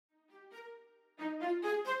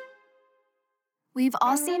We've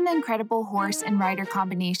all seen the incredible horse and rider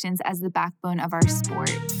combinations as the backbone of our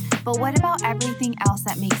sport. But what about everything else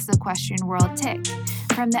that makes the equestrian world tick?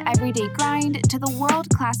 From the everyday grind to the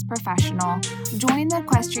world-class professional, join the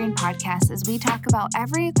Equestrian Podcast as we talk about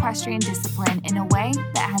every equestrian discipline in a way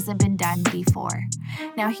that hasn't been done before.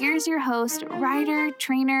 Now here's your host, rider,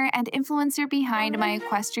 trainer, and influencer behind my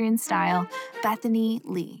equestrian style, Bethany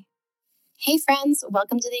Lee. Hey friends,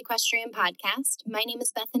 welcome to the Equestrian Podcast. My name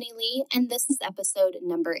is Bethany Lee, and this is episode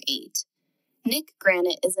number 8. Nick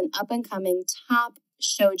Granat is an up-and-coming top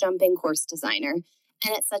show jumping course designer,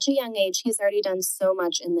 and at such a young age, he's already done so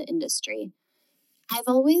much in the industry. I've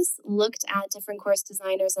always looked at different course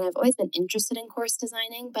designers, and I've always been interested in course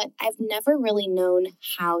designing, but I've never really known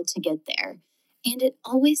how to get there. And it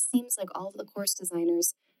always seems like all of the course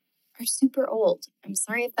designers are super old. I'm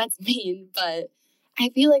sorry if that's mean, but I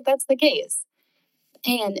feel like that's the case.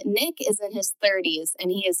 And Nick is in his 30s and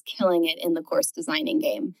he is killing it in the course designing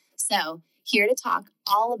game. So here to talk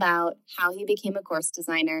all about how he became a course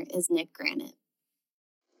designer is Nick Granat.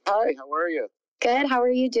 Hi, how are you? Good. How are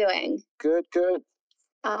you doing? Good.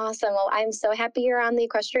 Awesome. Well, I'm so happy you're on the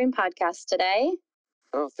Equestrian Podcast today.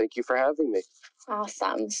 Oh, thank you for having me.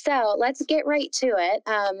 Awesome. So let's get right to it.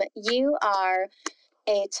 You are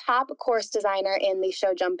a top course designer in the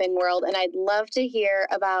show jumping world, and I'd love to hear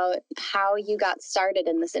about how you got started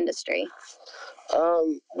in this industry.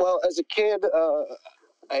 Well, as a kid,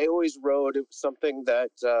 I always rode. It was something that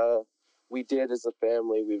we did as a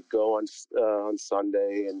family. We would go on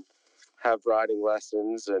Sunday and have riding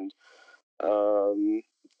lessons, and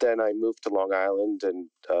then I moved to Long Island and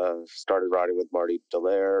started riding with Marty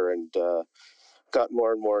Dallaire and got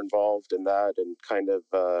more and more involved in that, and kind of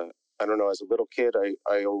I don't know, as a little kid,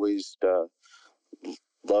 I always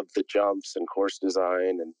loved the jumps and course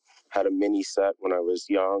design and had a mini set when I was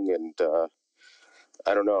young. And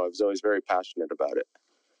I don't know, I was always very passionate about it.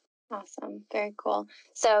 Awesome. Very cool.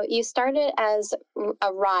 So you started as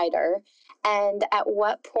a rider, and at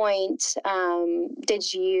what point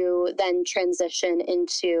did you then transition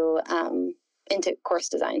into course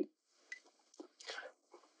design?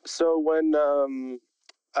 So when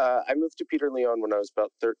I moved to Peter Leon when I was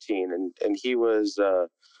about 13, and he was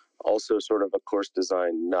also sort of a course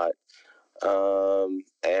design nut.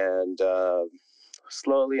 And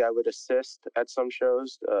slowly I would assist at some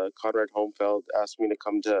shows. Conrad Homfeld asked me to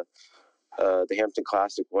come to the Hampton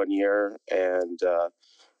Classic one year, and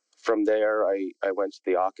from there I went to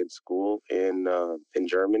the Aachen School in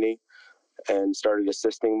Germany and started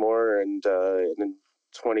assisting more. And in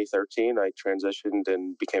 2013, I transitioned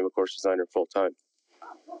and became a course designer full time.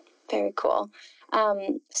 Very cool.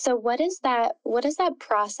 So what is that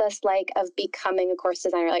process like of becoming a course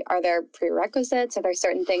designer? Like, are there prerequisites? Are there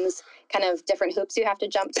certain things, kind of different hoops you have to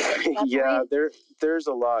jump to get to that Yeah, point? there's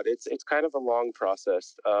a lot. It's kind of a long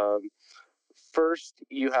process. First,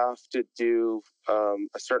 you have to do a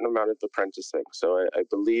certain amount of apprenticing. So I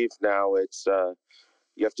believe now it's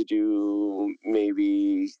you have to do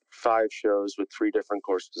maybe 5 shows with 3 different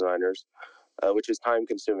course designers, which is time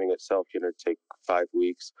consuming itself. Take 5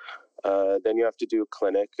 weeks. Then you have to do a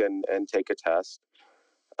clinic and take a test.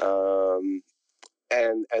 And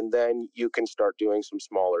then you can start doing some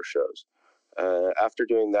smaller shows. After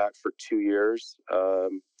doing that for 2 years,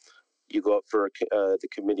 you go up for the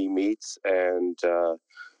committee meets, and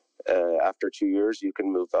after 2 years, you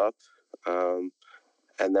can move up.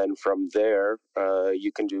 And then from there,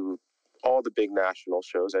 you can do all the big national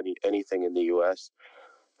shows, anything in the U.S.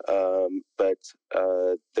 But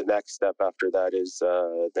the next step after that is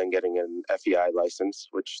then getting an FEI license,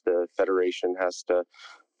 which the federation has to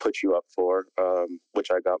put you up for,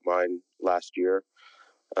 which I got mine last year.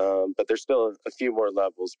 But there's still a few more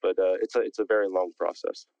levels, but it's a very long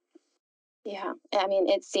process. Yeah, I mean,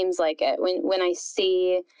 it seems like it. When I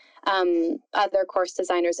see other course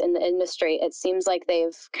designers in the industry, it seems like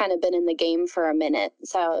they've kind of been in the game for a minute.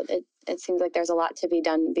 So it seems like there's a lot to be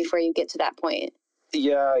done before you get to that point.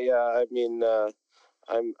 Yeah. I mean,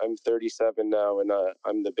 I'm 37 now, and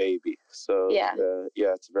I'm the baby. So yeah,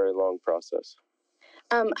 it's a very long process.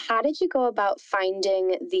 How did you go about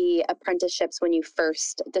finding the apprenticeships when you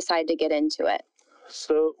first decided to get into it?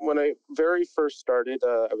 So when I very first started,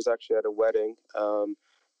 I was actually at a wedding,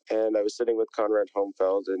 and I was sitting with Conrad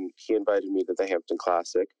Homfeld, and he invited me to the Hampton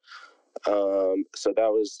Classic. So that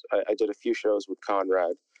was, I did a few shows with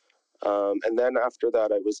Conrad. And then after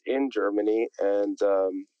that, I was in Germany, and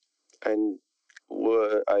I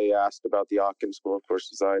asked about the Aachen School of Course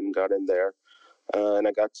Design and got in there. And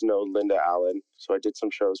I got to know Linda Allen. So I did some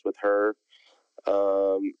shows with her.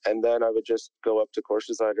 And then I would just go up to course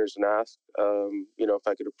designers and ask, if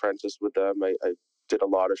I could apprentice with them. I did a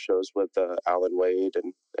lot of shows with Alan Wade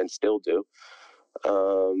and still do.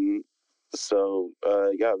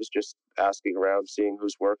 I was just asking around, seeing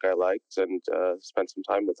whose work I liked, and spent some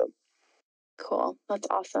time with them. Cool. That's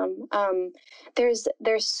awesome. There's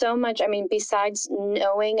so much, I mean, besides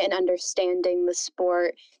knowing and understanding the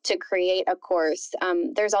sport to create a course,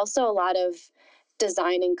 there's also a lot of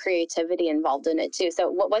design and creativity involved in it too.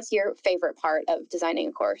 So what's your favorite part of designing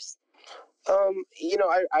a course?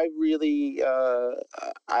 I really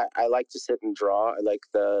I like to sit and draw. I like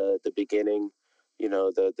the beginning,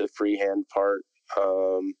 the freehand part.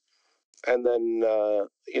 And then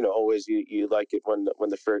always you like it when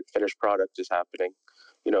the finished product is happening.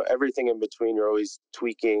 Everything in between, you're always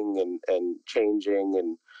tweaking and changing,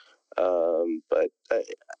 and I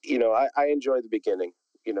enjoy the beginning,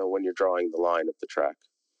 when you're drawing the line of the track.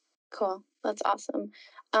 Cool. That's awesome.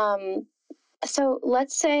 So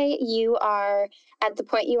let's say you are at the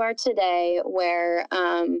point you are today where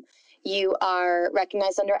you are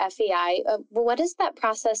recognized under FEI. What is that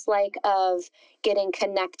process like of getting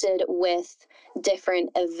connected with different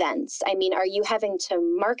events? I mean, are you having to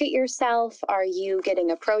market yourself? Are you getting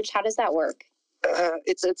approached? How does that work?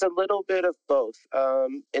 It's a little bit of both.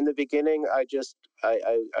 In the beginning, I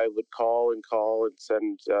would call and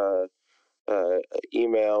send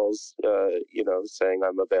emails, saying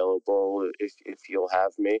I'm available if you'll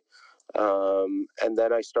have me. And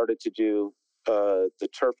then I started to do the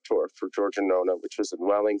turf tour for Georgia Nona, which was in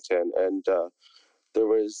Wellington, and there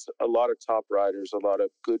was a lot of top riders, a lot of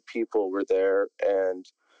good people were there, and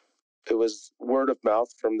it was word of mouth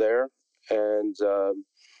from there, and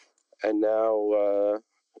now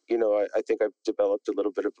I think I've developed a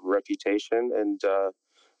little bit of a reputation, and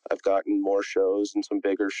I've gotten more shows and some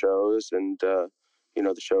bigger shows, and the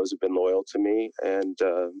shows have been loyal to me, and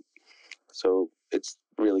so it's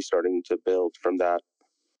really starting to build from that.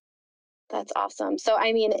 That's awesome. So,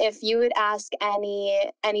 I mean, if you would ask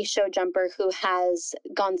any show jumper who has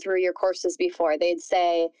gone through your courses before, they'd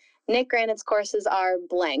say Nick Granat's courses are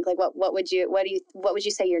blank. Like, what would you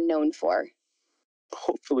say you're known for?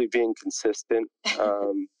 Hopefully, being consistent,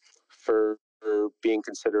 for being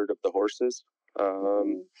considerate of the horses,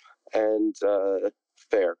 and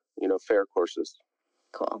fair courses.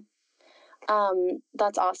 Cool.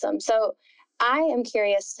 That's awesome. So I am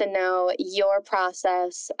curious to know your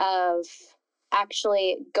process of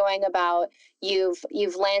actually going about. You've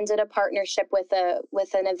landed a partnership with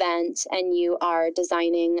an event, and you are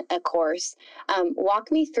designing a course.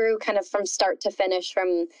 Walk me through kind of from start to finish,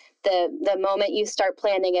 from the moment you start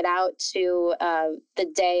planning it out to the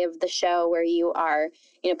day of the show where you are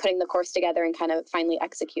putting the course together and kind of finally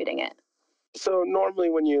executing it. So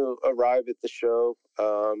normally when you arrive at the show,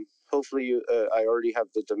 hopefully I already have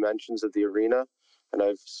the dimensions of the arena, and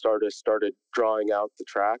I've started drawing out the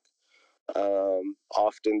track.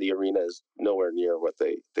 Often the arena is nowhere near what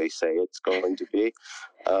they say it's going to be,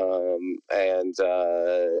 and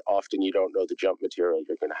often you don't know the jump material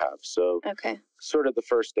you're going to have. So sort of the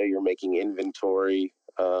first day you're making inventory,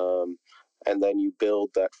 and then you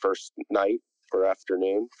build that first night or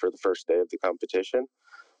afternoon for the first day of the competition.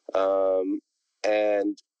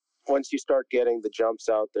 And once you start getting the jumps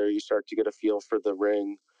out there, you start to get a feel for the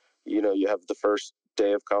ring. You have the first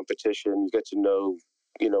day of competition. You get to know,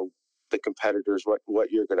 the competitors,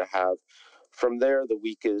 what you're going to have. From there, the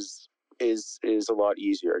week is a lot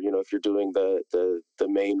easier. If you're doing the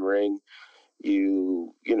main ring,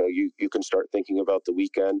 you can start thinking about the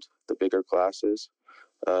weekend, the bigger classes,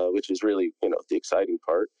 which is really the exciting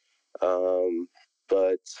part.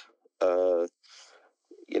 But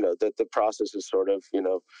that the process is sort of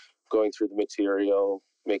going through the material,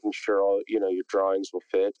 making sure all your drawings will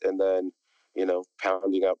fit, and then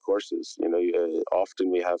pounding out courses.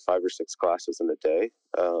 Often we have 5 or 6 classes in a day,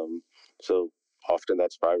 so often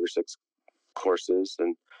that's 5 or 6 courses,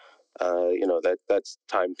 and that's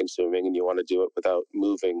time consuming, and you want to do it without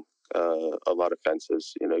moving a lot of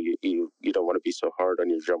fences. You don't want to be so hard on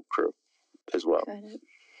your jump crew as well. Got it.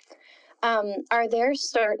 Are there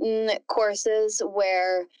certain courses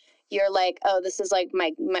where you're like, oh, this is like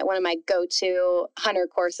my one of my go-to hunter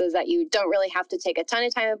courses that you don't really have to take a ton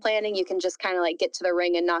of time in planning? You can just kind of like get to the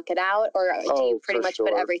ring and knock it out, or do you pretty much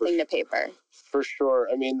put everything to paper? For sure.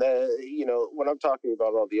 I mean, when I'm talking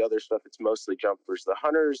about all the other stuff, it's mostly jumpers. The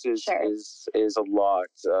hunters is a lot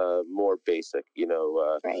more basic.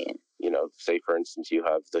 Right. Say for instance, you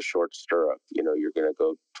have the short stirrup. You're going to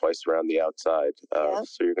go twice around the outside,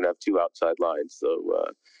 so you're going to have 2 outside lines. So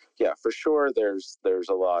yeah, for sure, there's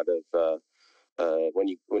a lot of when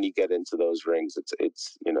you get into those rings,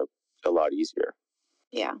 it's a lot easier.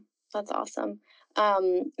 Yeah, that's awesome.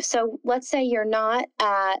 So let's say you're not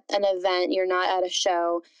at an event, you're not at a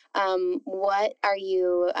show. What are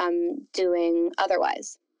you doing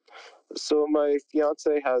otherwise? So my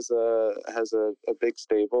fiance has a big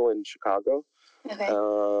stable in Chicago. Okay.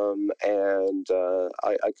 And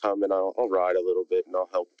I come and I'll ride a little bit and I'll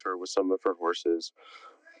help her with some of her horses.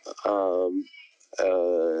 And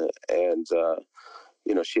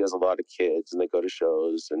she has a lot of kids and they go to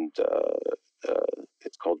shows, and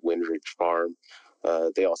it's called Windridge Farm.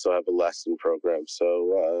 They also have a lesson program.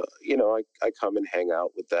 So, I come and hang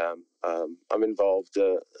out with them. I'm involved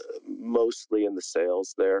mostly in the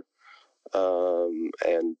sales there,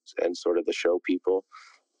 and sort of the show people.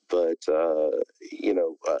 But,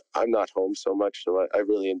 I'm not home so much. So I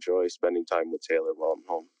really enjoy spending time with Taylor while I'm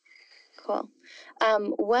home. Cool.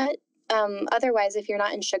 Otherwise, if you're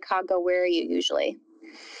not in Chicago, where are you usually?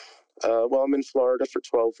 Well, I'm in Florida for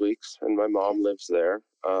 12 weeks, and my mom lives there.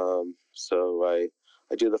 So I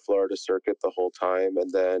do the Florida circuit the whole time,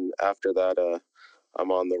 and then after that,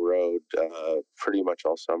 I'm on the road pretty much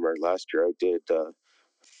all summer. Last year, I did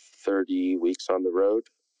 30 weeks on the road.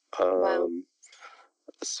 Wow.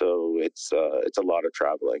 So it's a lot of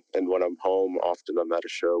traveling, and when I'm home, often I'm at a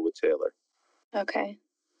show with Taylor. Okay.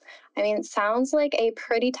 I mean, it sounds like a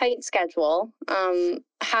pretty tight schedule.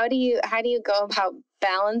 How do you go about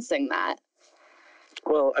balancing that?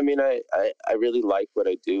 Well, I mean, I really like what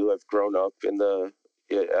I do. I've grown up at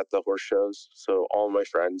the horse shows, so all my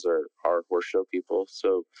friends are horse show people.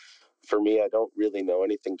 So for me, I don't really know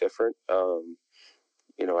anything different. I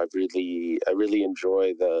really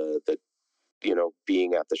enjoy the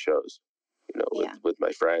being at the shows, with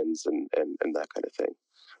my friends and that kind of thing.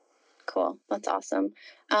 Cool. That's awesome.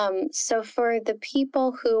 So for the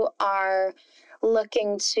people who are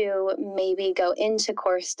looking to maybe go into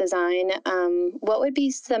course design, what would be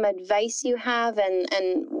some advice you have,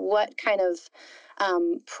 and what kind of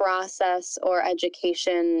process or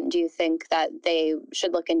education do you think that they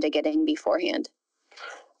should look into getting beforehand?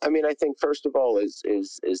 I mean, I think first of all is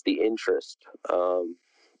the interest.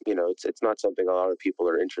 It's not something a lot of people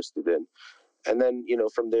are interested in, and then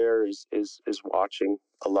from there is watching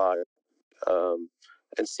a lot,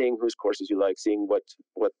 and seeing whose courses you like, seeing what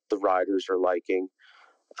the riders are liking,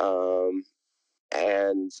 um,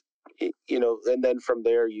 and and then from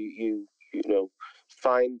there you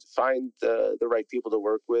find the right people to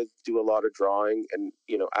work with, do a lot of drawing, and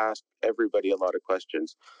ask everybody a lot of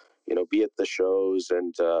questions, be at the shows,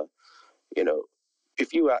 and you know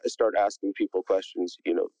if you start asking people questions,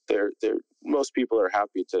 they're most people are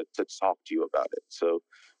happy to talk to you about it. So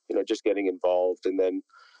just getting involved, and then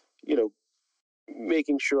you know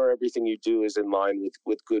making sure everything you do is in line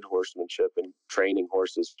with good horsemanship and training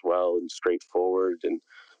horses well and straightforward. And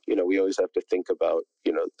we always have to think about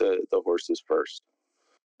the horses first.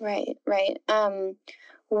 Right, right.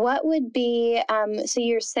 What would be, so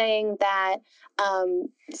you're saying that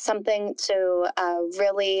something to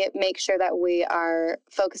really make sure that we are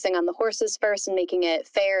focusing on the horses first and making it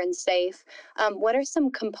fair and safe. What are some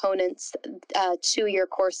components to your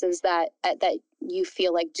courses that you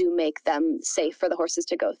feel like do make them safe for the horses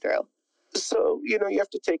to go through? So, you have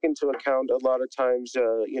to take into account a lot of times,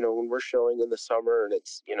 when we're showing in the summer and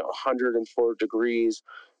it's, 104 degrees,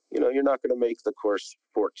 you're not going to make the course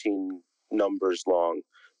 14 numbers long,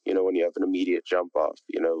 when you have an immediate jump off,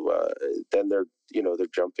 then they're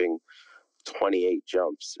jumping 28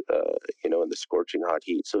 jumps, in the scorching hot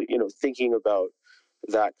heat. So, thinking about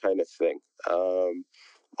that kind of thing.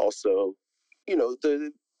 Also,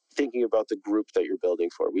 the thinking about the group that you're building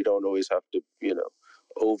for. We don't always have to,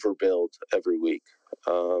 overbuild every week.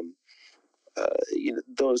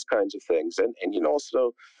 Those kinds of things, and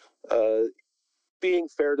also being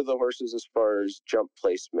fair to the horses as far as jump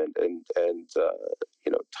placement and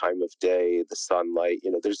time of day, the sunlight.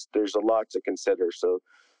 There's a lot to consider. So,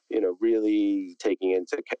 really taking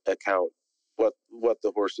into account what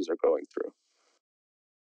the horses are going through.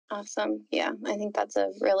 Awesome. Yeah, I think that's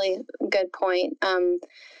a really good point.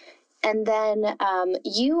 And then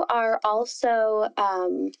you are also,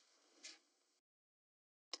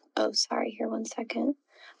 oh, sorry, here, one second.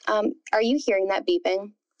 Are you hearing that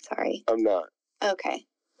beeping? Sorry. I'm not. Okay,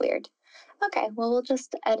 weird. Okay, well, we'll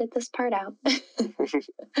just edit this part out.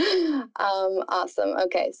 Awesome.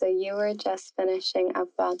 Okay, so you were just finishing up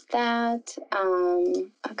about that.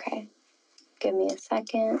 Okay, give me a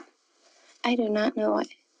second. I do not know what.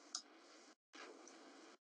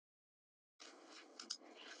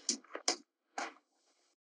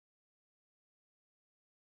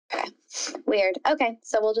 Okay, weird. Okay,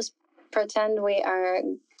 so we'll just pretend we are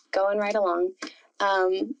going right along.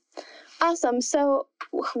 Awesome. So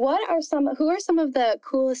who are some of the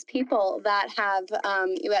coolest people that have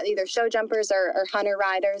either show jumpers or hunter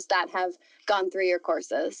riders that have gone through your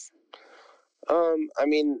courses? I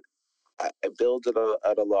mean, I build at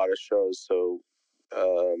a lot of shows, so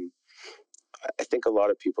um, I think a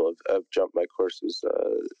lot of people have jumped my courses.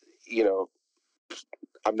 You know,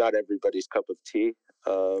 I'm not everybody's cup of tea.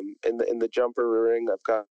 In the jumper ring, I've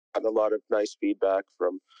gotten a lot of nice feedback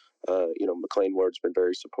from, McLean Ward's been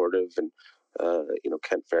very supportive, and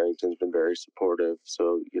Kent Farrington's been very supportive.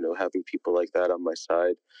 So having people like that on my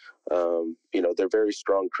side, they're very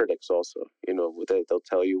strong critics. Also, they'll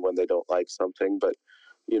tell you when they don't like something, but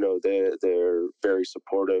they're very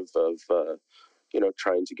supportive of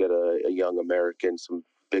trying to get a young American some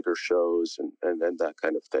bigger shows and that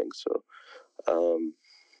kind of thing. So. Um,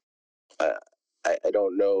 I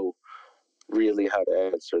don't know really how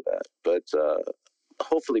to answer that, but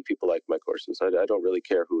hopefully people like my courses. I don't really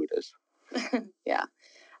care who it is. Yeah.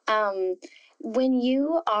 When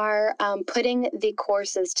you are putting the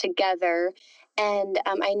courses together, and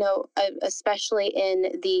I know especially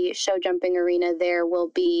in the show jumping arena, there will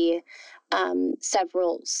be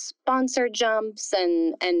several sponsored jumps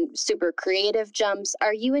and super creative jumps.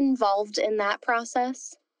 Are you involved in that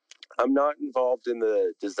process? I'm not involved in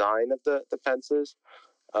the design of the fences.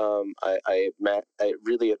 I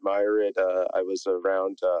really admire it. I was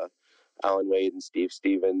around Alan Wade and Steve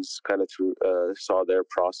Stevens, kind of saw their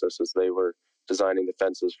process as they were designing the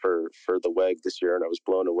fences for the WEG this year, and I was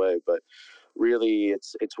blown away. But really,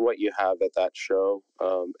 it's what you have at that show,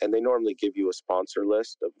 and they normally give you a sponsor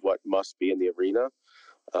list of what must be in the arena.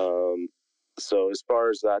 So as far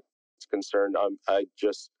as that's concerned, I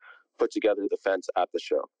just put together the fence at the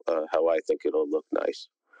show, how I think it'll look nice.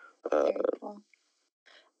 Very cool.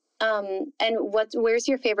 And where's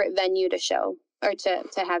your favorite venue to show or to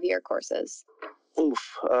have your courses? Well,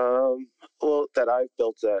 that I've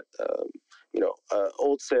built at,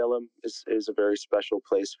 Old Salem is a very special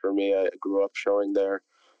place for me. I grew up showing there.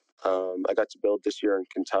 I got to build this year in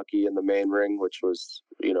Kentucky in the main ring, which was,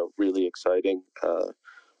 really exciting.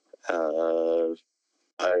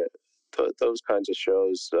 Those kinds of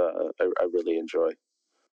shows I really enjoy.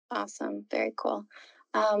 Awesome. Very cool.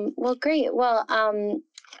 Well, great. Well,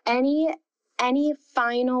 any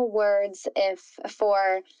final words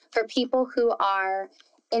for people who are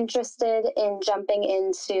interested in jumping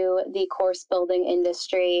into the course building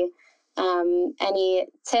industry? Any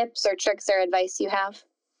tips or tricks or advice you have?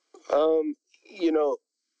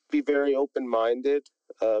 Be very open-minded,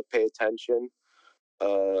 pay attention,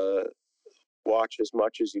 watch as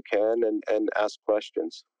much as you can, and ask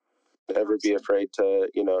questions. Never be afraid to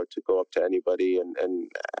go up to anybody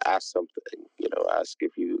and ask something. Ask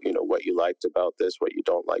if what you liked about this, what you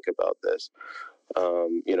don't like about this.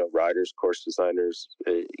 Riders, course designers,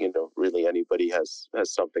 really anybody has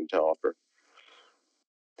something to offer.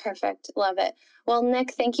 Perfect. Love it. Well,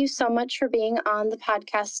 Nick, thank you so much for being on the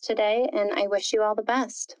podcast today, and I wish you all the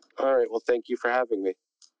best. All right. Well, thank you for having me.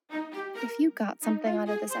 If you got something out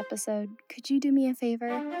of this episode, could you do me a favor?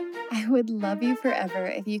 I would love you forever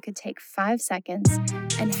if you could take 5 seconds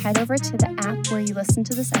and head over to the app where you listen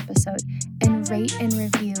to this episode and rate and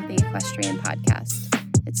review the Equestrian Podcast.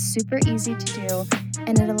 It's super easy to do,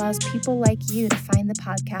 and it allows people like you to find the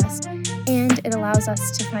podcast, and it allows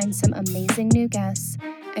us to find some amazing new guests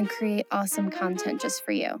and create awesome content just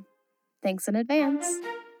for you. Thanks in advance.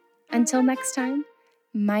 Until next time,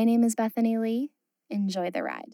 my name is Bethany Lee. Enjoy the ride.